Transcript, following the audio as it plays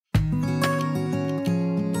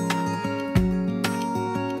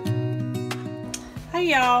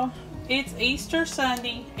Hey y'all, it's Easter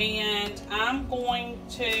Sunday and I'm going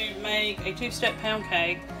to make a 2-step pound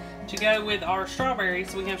cake to go with our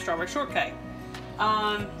strawberries so we can have strawberry shortcake.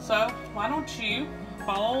 So why don't you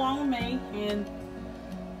follow along with me and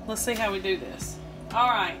let's see how we do this.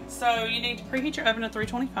 Alright, so you need to preheat your oven to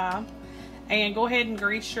 325 and go ahead and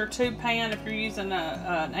grease your tube pan if you're using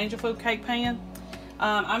an angel food cake pan.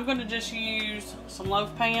 I'm going to just use some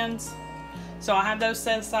loaf pans. So I have those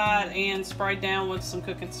set aside and sprayed down with some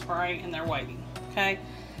cooking spray and they're waiting, okay?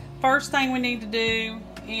 First thing we need to do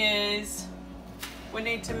is we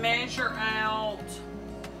need to measure out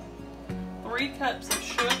 3 cups of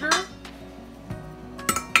sugar.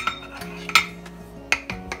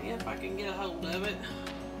 If I can get a hold of it.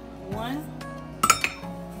 1.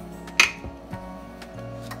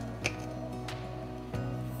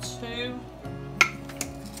 2.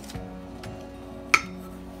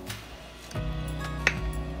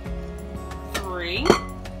 3.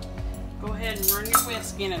 Go ahead and run your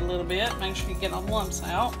whisk in it a little bit. Make sure you get all the lumps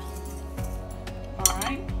out.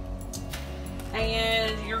 Alright.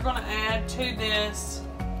 And you're going to add to this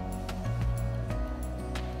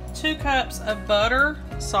 2 cups of butter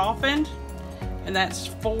softened. And that's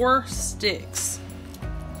 4 sticks.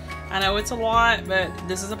 I know it's a lot, but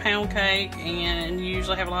this is a pound cake and you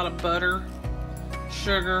usually have a lot of butter,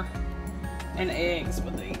 sugar, and eggs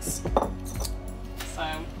with these. So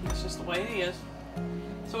that's just the way it is.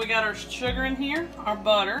 So we got our sugar in here, our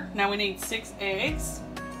butter. Now we need 6 eggs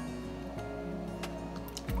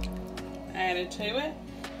added to it.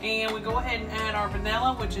 And we go ahead and add our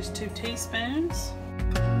vanilla, which is 2 teaspoons.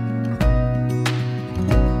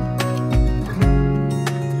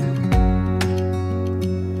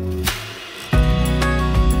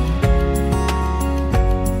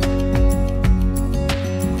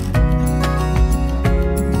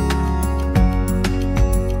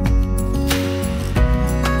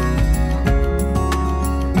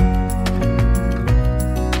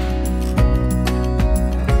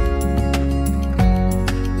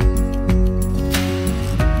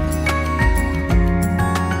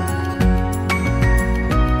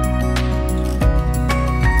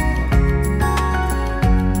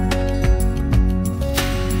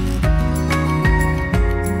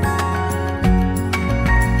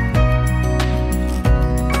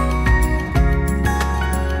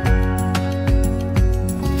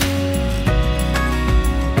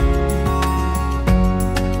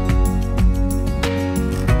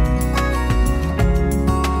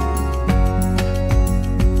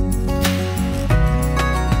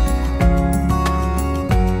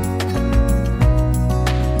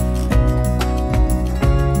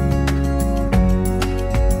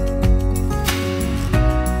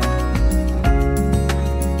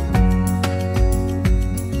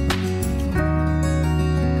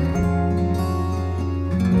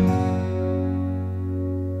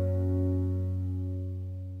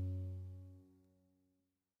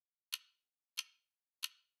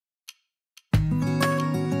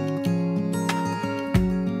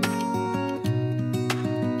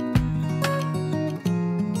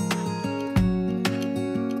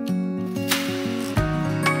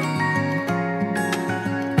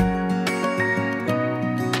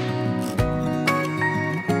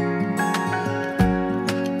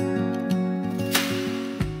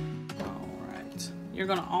 You're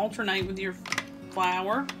going to alternate with your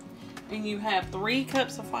flour, and you have 3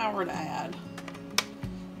 cups of flour to add.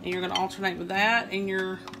 And you're going to alternate with that and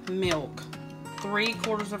your milk,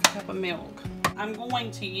 3/4 of a cup of milk. I'm going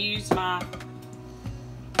to use my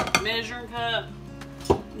measuring cup,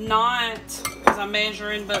 not because I'm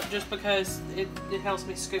measuring, but just because it helps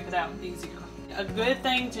me scoop it out easier. A good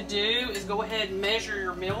thing to do is go ahead and measure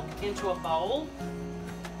your milk into a bowl.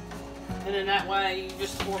 And then that way you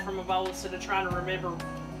just pour from a bowl instead of trying to remember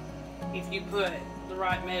if you put the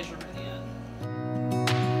right measurement in.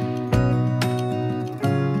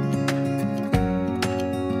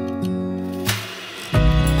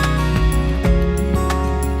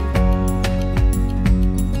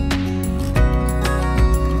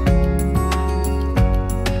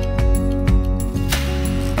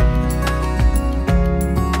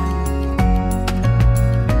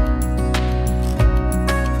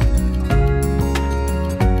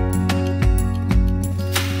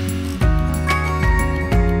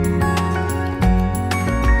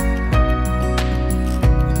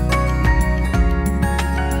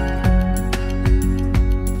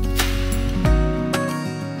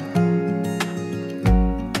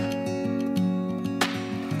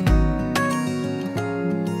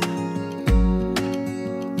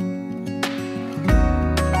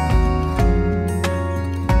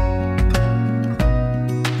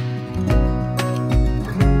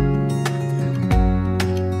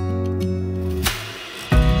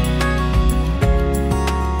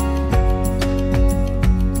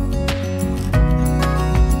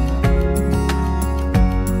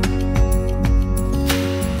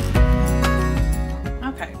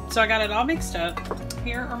 So I got it all mixed up.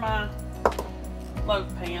 Here are my loaf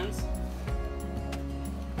pans.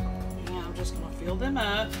 And I'm just gonna fill them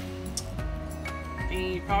up.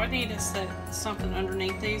 And you probably need to set something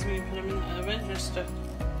underneath these when you put them in the oven just to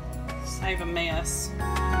save a mess.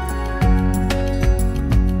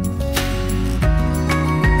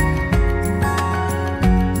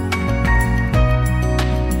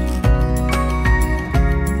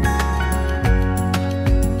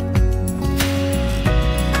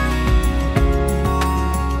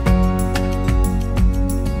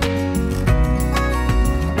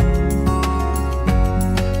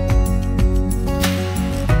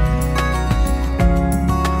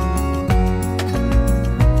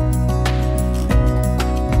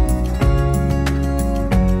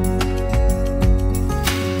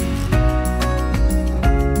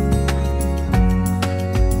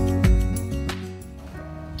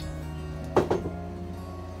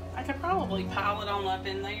 Pile it on up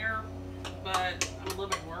in there, but I'm a little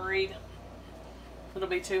bit worried it'll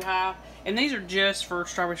be too high. And these are just for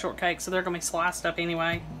strawberry shortcake, so they're gonna be sliced up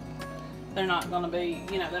anyway. They're not gonna be,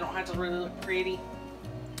 you know, they don't have to really look pretty.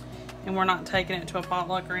 And we're not taking it to a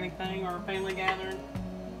potluck or anything, or a family gathering.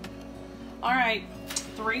 All right,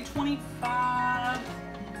 325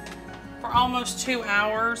 for almost 2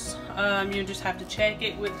 hours. You just have to check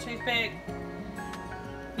it with a toothpick,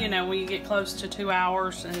 you know, when you get close to 2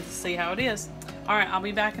 hours, and see how it is. All right, I'll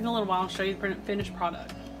be back in a little while and show you the finished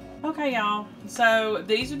product. Okay, y'all, so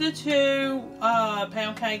these are the 2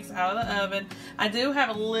 pound cakes out of the oven. I do have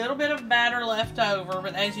a little bit of batter left over,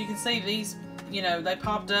 but as you can see, these, you know, they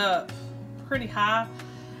popped up pretty high.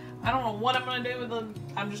 I don't know what I'm gonna do with them.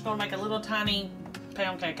 I'm just gonna make a little tiny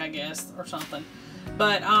pound cake, I guess, or something.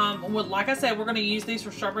 But like I said, we're gonna use these for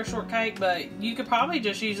strawberry shortcake, but you could probably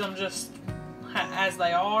just use them just as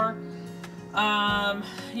they are.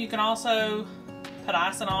 You can also put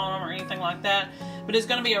icing on them or anything like that, but it's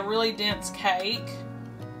going to be a really dense cake.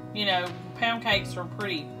 You know, pound cakes are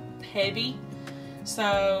pretty heavy,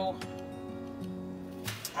 so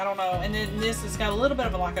I don't know. And then this has got a little bit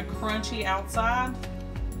of like a crunchy outside,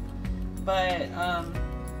 but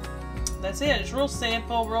that's it. It's real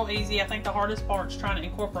simple, real easy. I think the hardest part is trying to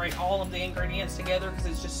incorporate all of the ingredients together because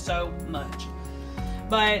it's just so much.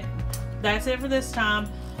 But that's it for this time.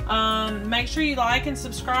 Make sure you like and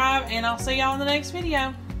subscribe, and I'll see y'all in the next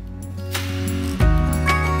video.